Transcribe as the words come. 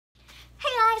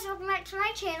welcome back to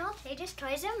my channel, Just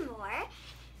Toys and More.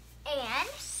 And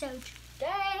so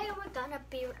today we're gonna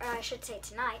be, or I should say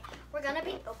tonight, we're gonna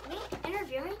be opening and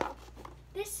reviewing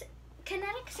this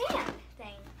kinetic sand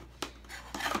thing.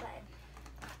 But,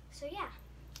 so yeah,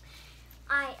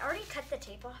 I already cut the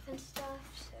tape off and stuff,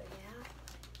 so yeah.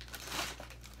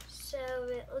 So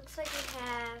it looks like we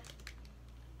have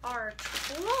our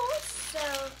tools, so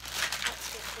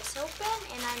let's get this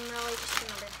open, and I'm really just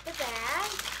gonna rip the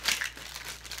bag.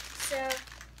 So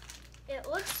it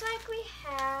looks like we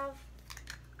have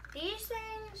these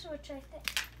things, which I think,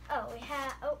 we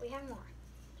have more.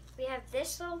 We have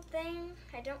this little thing.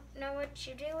 I don't know what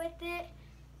you do with it,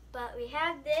 but we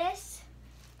have this.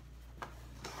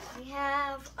 We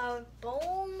have a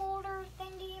bowl molder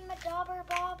thingy, madobber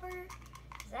bobber.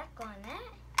 Does that go in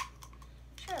that?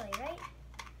 Surely, right?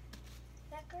 Does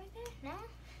that go right there? No?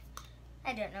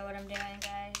 I don't know what I'm doing,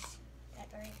 guys. Does that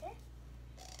go right there?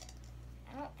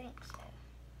 I don't think so.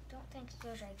 Don't think it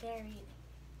goes right there either.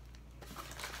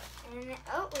 And then,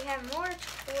 oh, we have more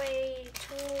toy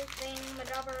tool thing,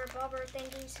 madobber bobber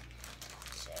thingies.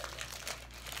 So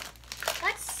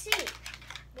let's see.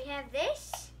 We have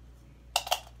this.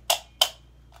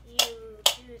 You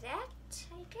do that,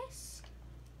 I guess.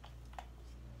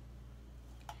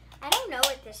 I don't know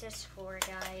what this is for,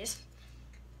 guys.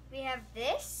 We have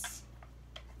this.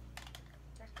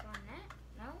 Does that go on that?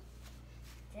 No.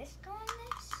 This go on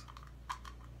this?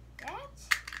 That?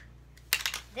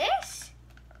 This?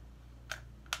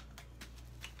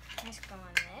 This go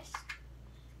on this?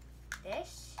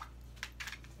 This?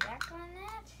 Does that go on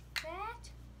that? That?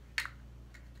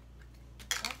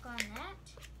 Does that go on that?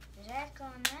 Does that go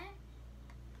on that?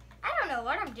 I don't know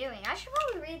what I'm doing. I should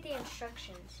probably read the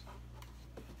instructions.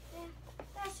 Yeah,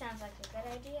 that sounds like a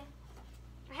good idea.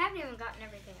 I haven't even gotten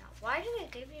everything out. Why do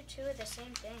they give you two of the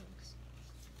same things?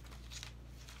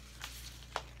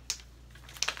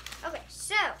 Okay,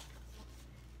 so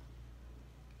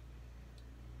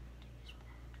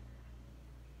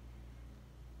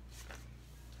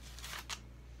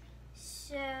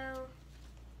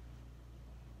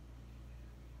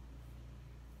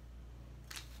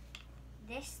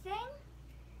this thing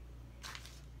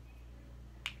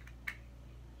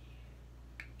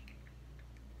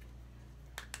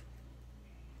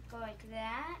go like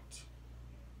that,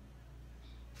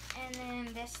 and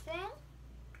then this thing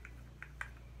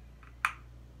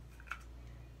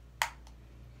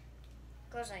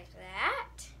goes like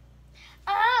that.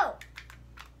 Oh!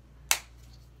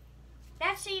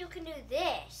 That's so you can do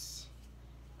this.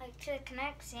 Like to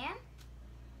connect sand.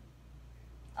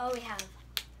 Oh, we have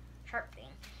sharp thing.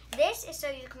 This is so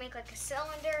you can make like a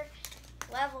cylinder,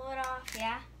 level it off,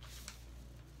 yeah?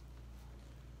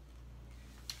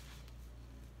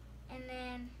 And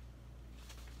then,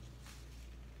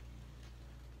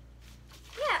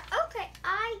 yeah, okay,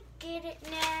 I get it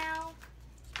now.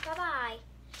 Bye-bye.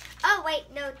 Oh, wait,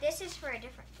 no, this is for a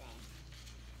different thing.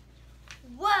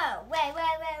 Whoa,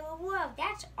 whoa,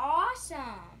 that's awesome.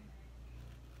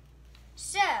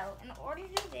 So, in order to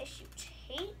do this, you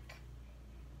take,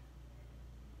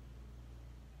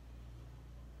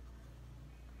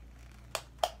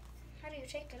 how do you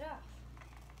take it off?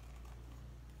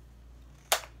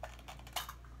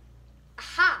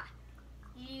 Aha!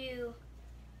 You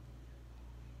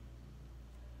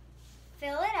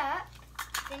fill it up,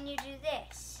 then you do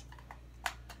this.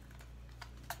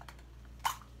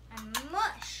 And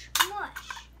mush.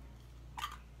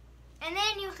 And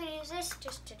then you can use this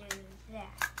just to do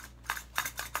that.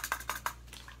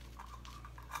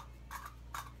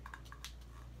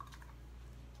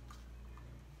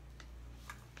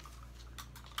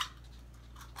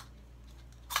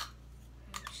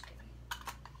 I'm just kidding.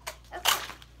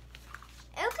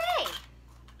 Okay.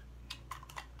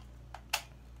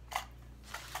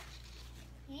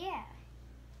 Yeah.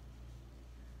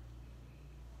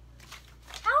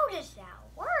 How does that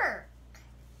work?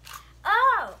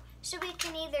 Oh, so we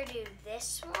can either do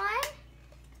this one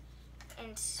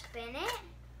and spin it,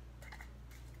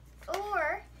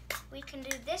 or we can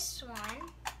do this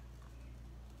one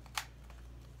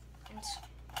and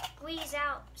squeeze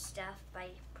out stuff by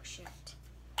pushing it.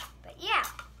 But yeah,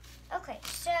 okay,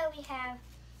 so we have,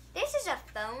 this is a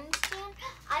phone stand.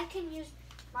 I can use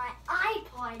my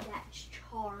iPod that's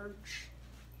charged.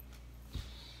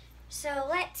 So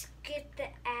let's get the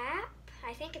app.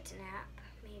 I think it's an app,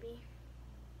 maybe.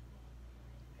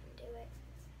 Do it.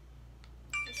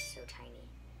 It's so tiny.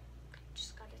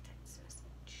 Just got a text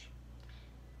message.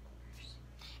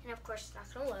 And of course it's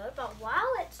not gonna load, but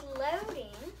while it's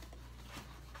loading,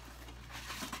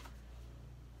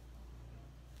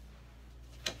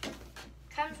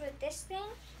 comes with this thing.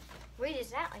 read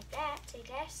is that like that, I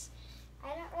guess. I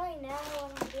don't really know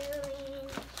what I'm doing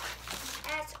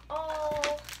at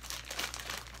all.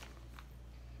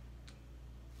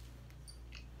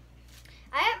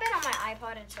 I haven't been on my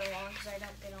iPod in so long because I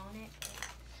don't get on it.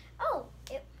 Oh,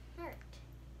 it worked.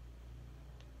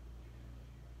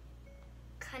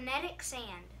 Kinetic sand.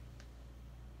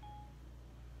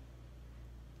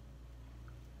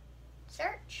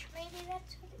 Search, maybe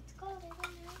that's what it's called, I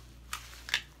don't know.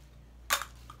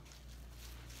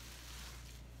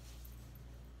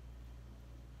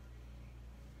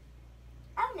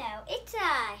 Oh no, it's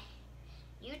a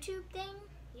YouTube thing,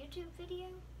 YouTube video.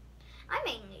 I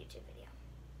made a YouTube video.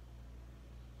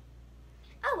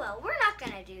 Oh well, we're not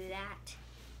gonna do that.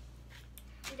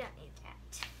 We don't need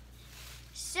that.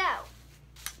 So,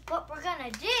 what we're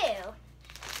gonna do,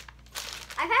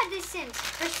 I've had this since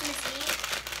Christmas Eve.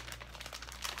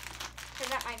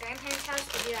 Because at my grandparents' house,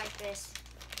 they do like this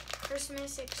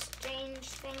Christmas exchange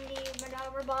thingy,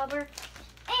 whatever, bobber.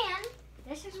 And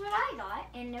this is what I got,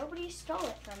 and nobody stole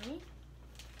it from me.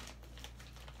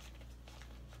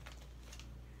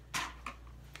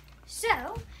 So,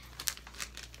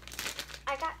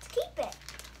 I got to keep it,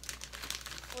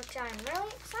 which I'm really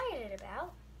excited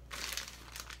about.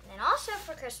 And then also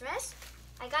for Christmas,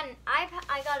 I got an iPad,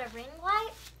 I got a ring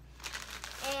light,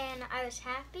 and I was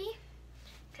happy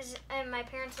because my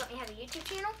parents let me have a YouTube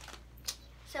channel.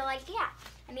 So like, yeah,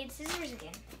 I need scissors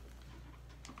again.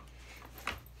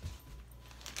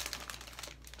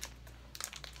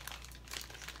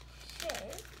 So,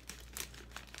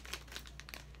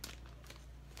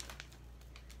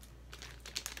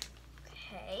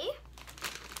 okay.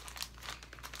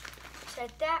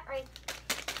 Set that right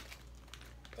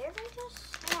there, I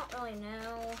guess? I don't really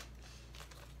know.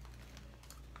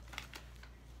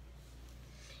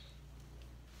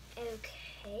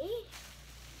 Okay.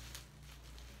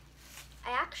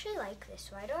 I actually like this.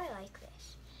 Why do I like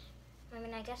this? I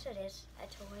mean, I guess it is a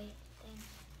toy thing.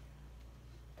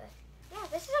 But yeah,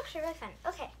 this is actually really fun.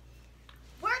 Okay.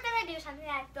 We're gonna do something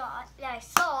that I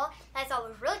saw that I thought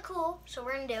was really cool, so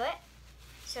we're gonna do it.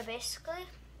 So basically,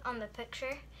 on the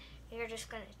picture, you're just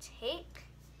gonna take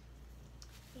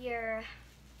your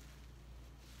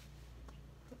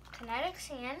kinetic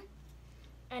sand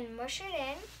and mush it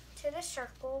in to the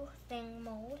circle thing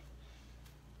mold.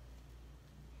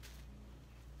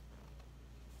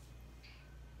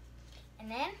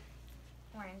 And then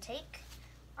we're gonna take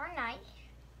our knife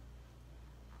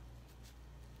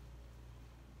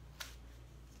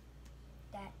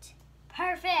that's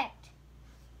perfect.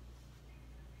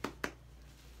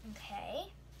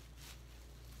 Okay.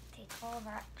 Take all of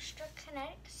our extra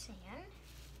kinetic sand.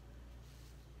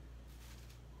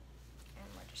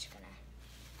 And we're just gonna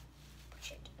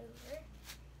push it over.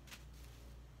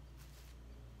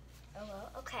 Oh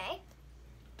well, okay.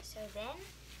 So then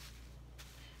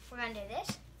we're gonna do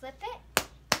this. Flip it.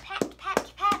 Pat,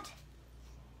 pat, pat.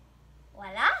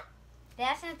 Voila.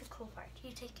 That's not the cool part.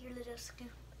 You take your little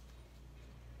scoop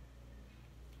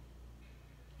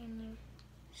and you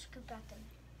scoop out them.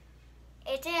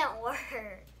 It didn't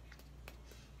work.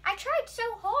 I tried so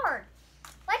hard.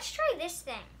 Let's try this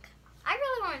thing. I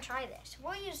really want to try this.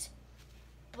 We'll use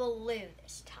blue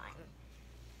this time.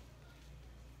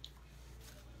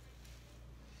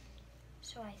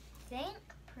 So I think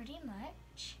pretty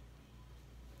much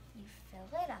you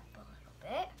fill it up a little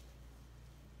bit.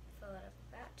 Fill it up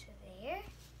about to there.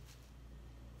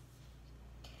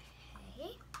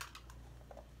 Okay.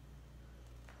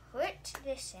 Put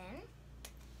this in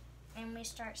and we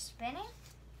start spinning.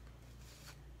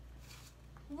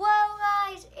 Whoa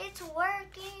guys, it's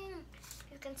working.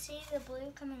 You can see the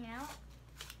blue coming out.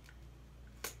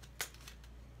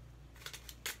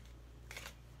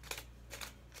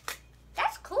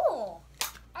 That's cool.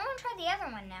 I'm gonna try the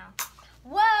other one now.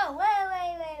 Whoa,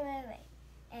 wait.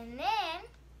 And then,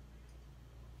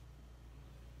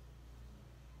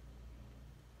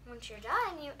 once you're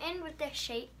done, you end with the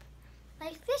shape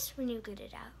like this when you get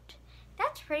it out.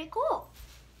 That's pretty cool.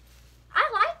 I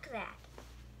like that.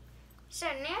 So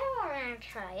now we're gonna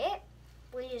try it.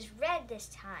 We'll use red this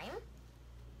time.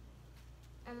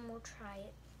 And we'll try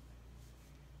it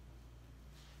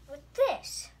with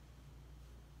this.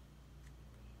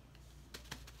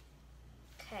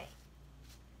 Okay.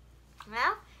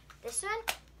 Now, this one,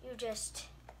 you just...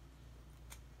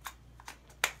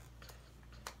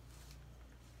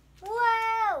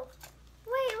 Whoa!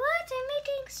 Wait, what? I'm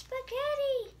making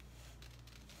spaghetti!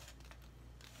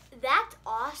 That's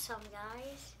awesome,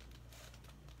 guys.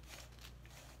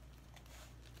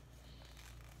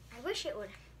 I wish it would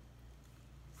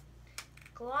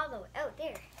go all the way. Oh,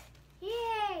 there.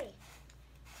 Yay!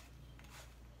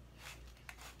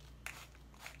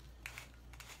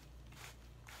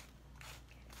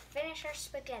 finish our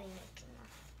spaghetti making.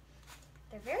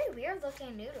 They're very weird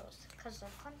looking noodles because they're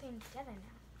clumping together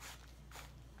now.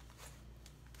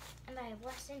 And I have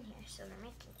less in here, so they're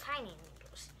making tiny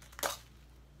noodles.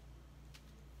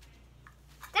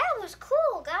 That was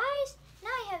cool, guys. Now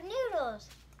I have noodles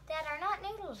that are not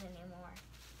noodles anymore.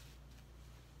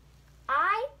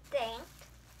 I think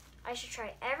I should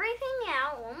try everything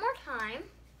out one more time.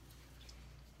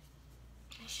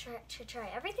 I should try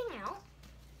everything out.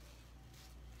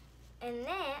 And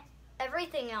then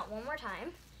everything out one more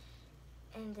time.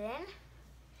 And then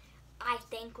I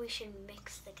think we should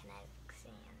mix the kinetic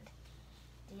sand.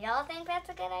 Do y'all think that's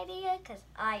a good idea? Because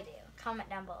I do. Comment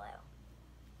down below.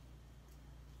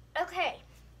 Okay.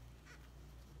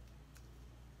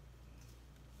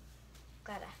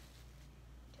 Gotta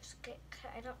just get,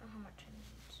 I don't know how much I need.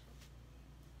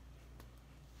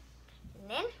 And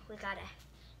then we gotta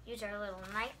use our little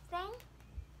knife thing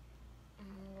and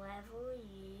level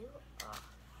you off.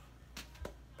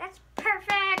 That's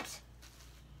perfect.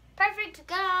 Perfect,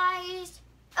 guys.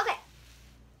 Okay.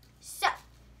 So,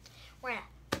 we're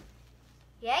gonna,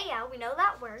 yeah, we know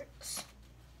that works.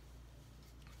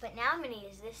 But now I'm gonna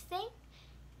use this thing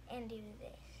and do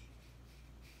this.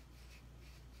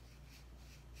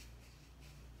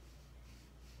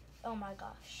 Oh my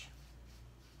gosh.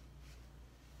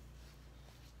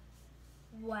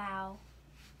 Wow.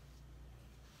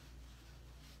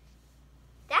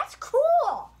 That's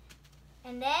cool.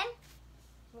 And then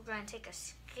we're going to take a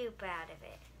scoop out of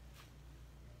it.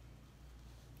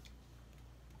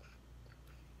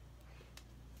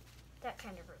 That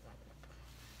kind of ruined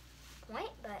the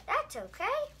point, but that's okay.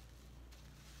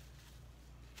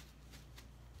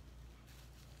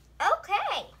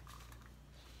 Okay.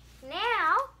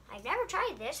 Now, I've never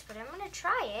tried this, but I'm going to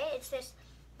try it. It's this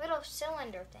little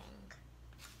cylinder thing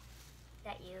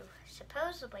that you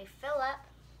supposedly fill up,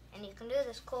 and you can do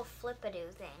this cool flip-a-doo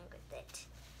thing with it.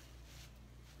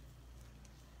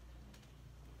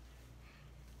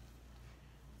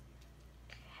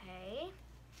 Okay.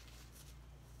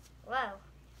 Whoa.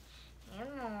 And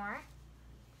more.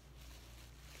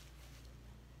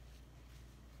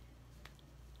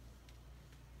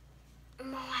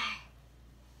 More.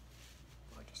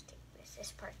 We'll just take this.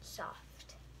 This part's soft.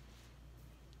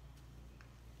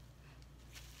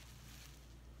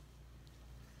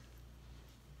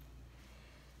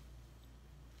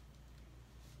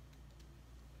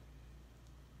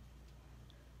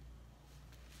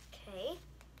 Okay.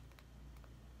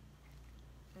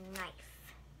 Knife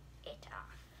it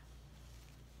off.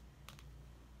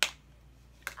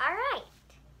 All right.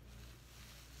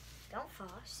 Don't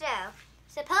fall. So,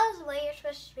 supposedly you're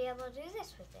supposed to be able to do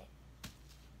this with it,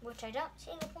 which I don't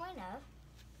see the point of,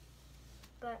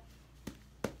 but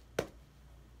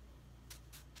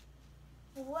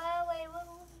whoa.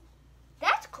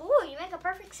 That's cool. You make a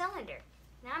perfect cylinder.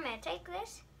 Now I'm going to take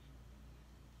this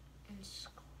and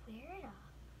square it off.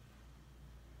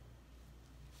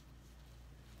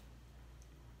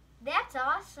 That's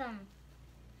awesome.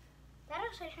 That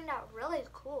actually turned out really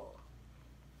cool.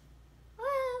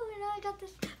 Oh, and I got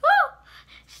this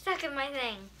stuck in my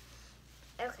thing.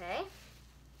 Okay.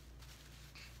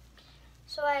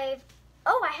 So I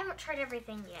haven't tried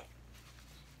everything yet.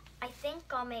 I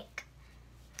think I'll make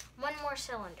one more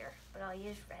cylinder, but I'll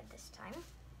use red this time.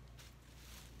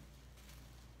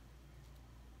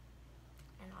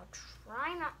 And I'll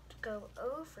try not to go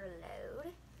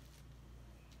overload.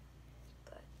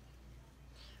 But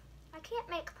I can't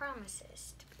make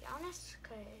promises, to be honest,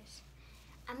 because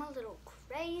I'm a little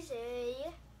crazy.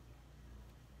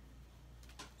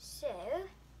 So,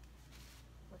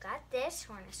 we got this.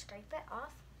 We're going to scrape it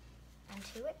off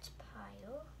onto its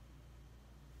pile.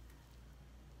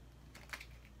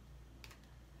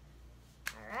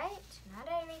 Alright, not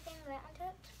everything went onto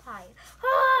its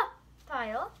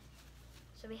pile.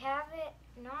 So we have it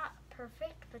not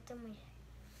perfect, but then we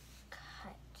cut.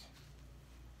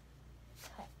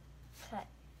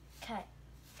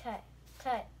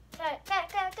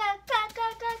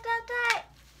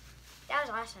 That was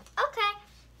awesome. Okay,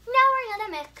 now we're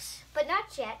gonna mix, but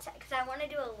not yet, because I want to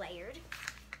do a layered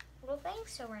little thing.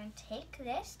 So we're gonna take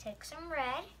this, take some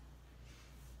red,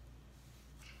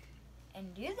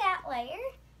 and do that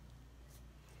layer.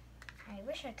 I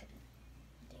wish I could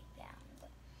dig down.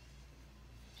 But...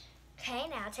 Okay,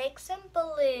 now take some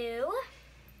blue.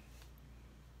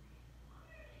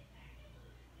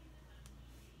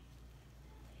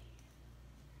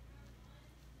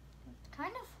 It's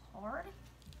kind of hard to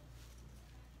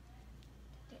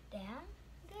get down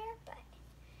there, but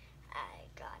I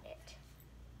got it.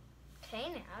 Okay,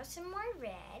 now some more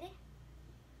red.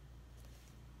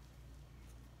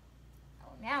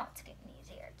 Oh, now it's getting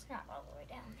easier. It's not all the way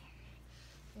down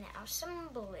there. Now some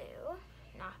blue.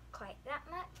 Not quite that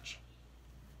much.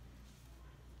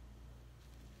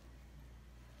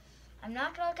 I'm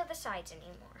not going to look at the sides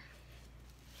anymore.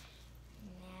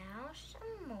 Now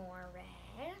some more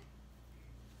red.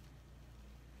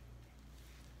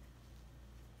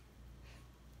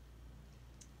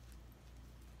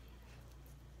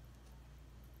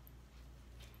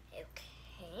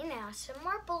 Okay, now some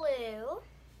more blue.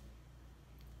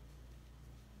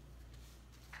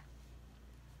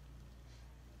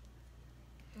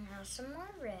 Now some more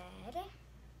red. I'm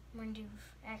going to do,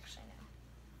 actually no.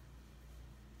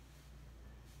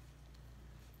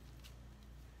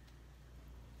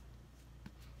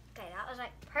 Okay, that was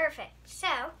like perfect. So,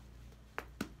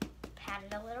 pat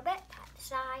it a little bit, pat the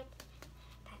side,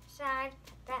 pat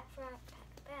that front, pat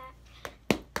the back.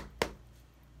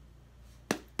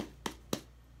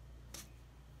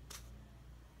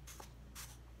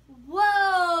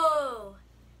 Whoa!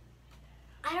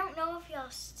 I don't know if y'all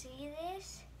see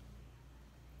this.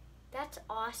 That's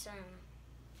awesome.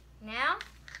 Now,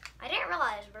 I didn't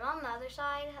realize, but on the other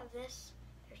side of this,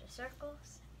 there's a circle.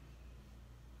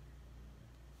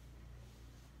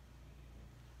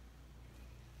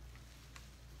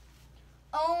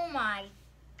 Oh my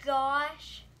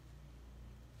gosh.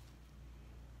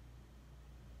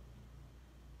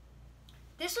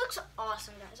 This looks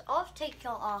awesome, guys. I'll have to take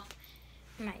y'all off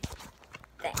my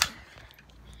thing.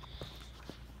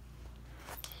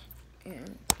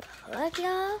 And plug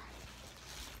y'all.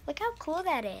 Look how cool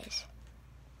that is.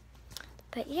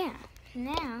 But yeah,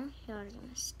 now y'all are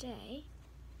gonna stay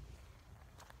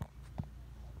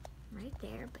right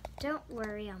there, but don't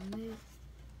worry, I'll move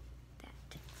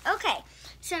that. Okay,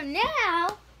 so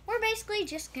now we're basically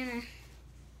just gonna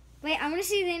wait. I want to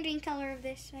see the ending color of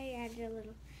this. I added a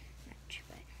little much,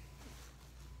 but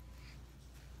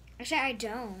actually I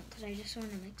don't, because I just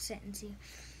want to mix it and see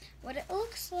what it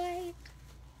looks like.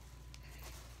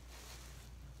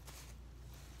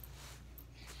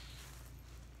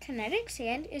 Kinetic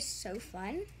sand is so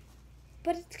fun,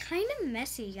 but it's kind of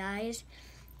messy, guys.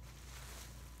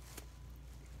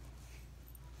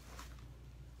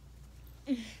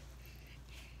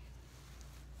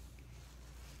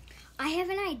 I have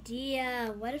an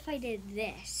idea. What if I did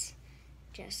this?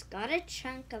 Just got a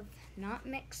chunk of not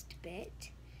mixed bit,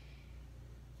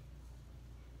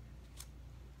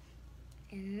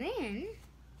 and then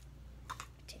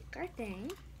take our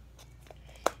thing,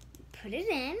 put it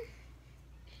in.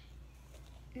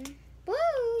 Woo!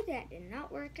 That did not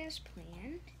work as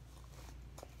planned.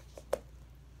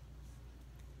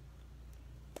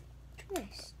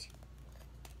 Twist.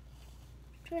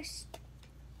 Twist.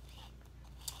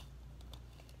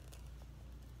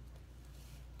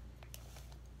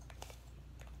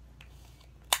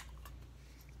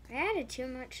 I added too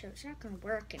much, so it's not going to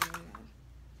work anymore.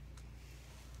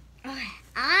 Okay,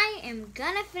 I am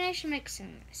going to finish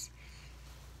mixing this.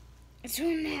 It's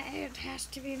when it has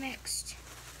to be mixed.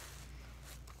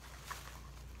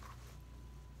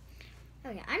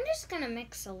 Okay, I'm just going to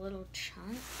mix a little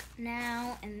chunk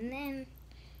now, and then,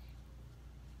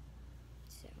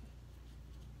 so,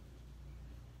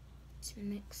 it's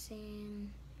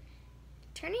mixing,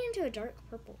 turning into a dark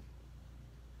purple.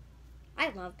 I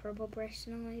love purple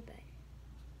personally, but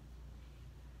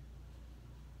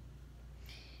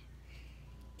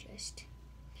just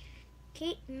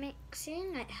keep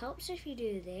mixing. It helps if you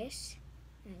do this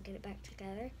and get it back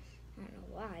together. I don't know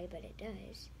why, but it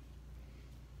does.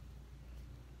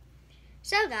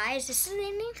 So guys, this is the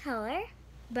ending color,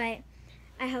 but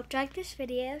I hope you liked this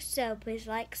video, so please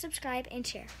like, subscribe, and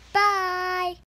share. Bye!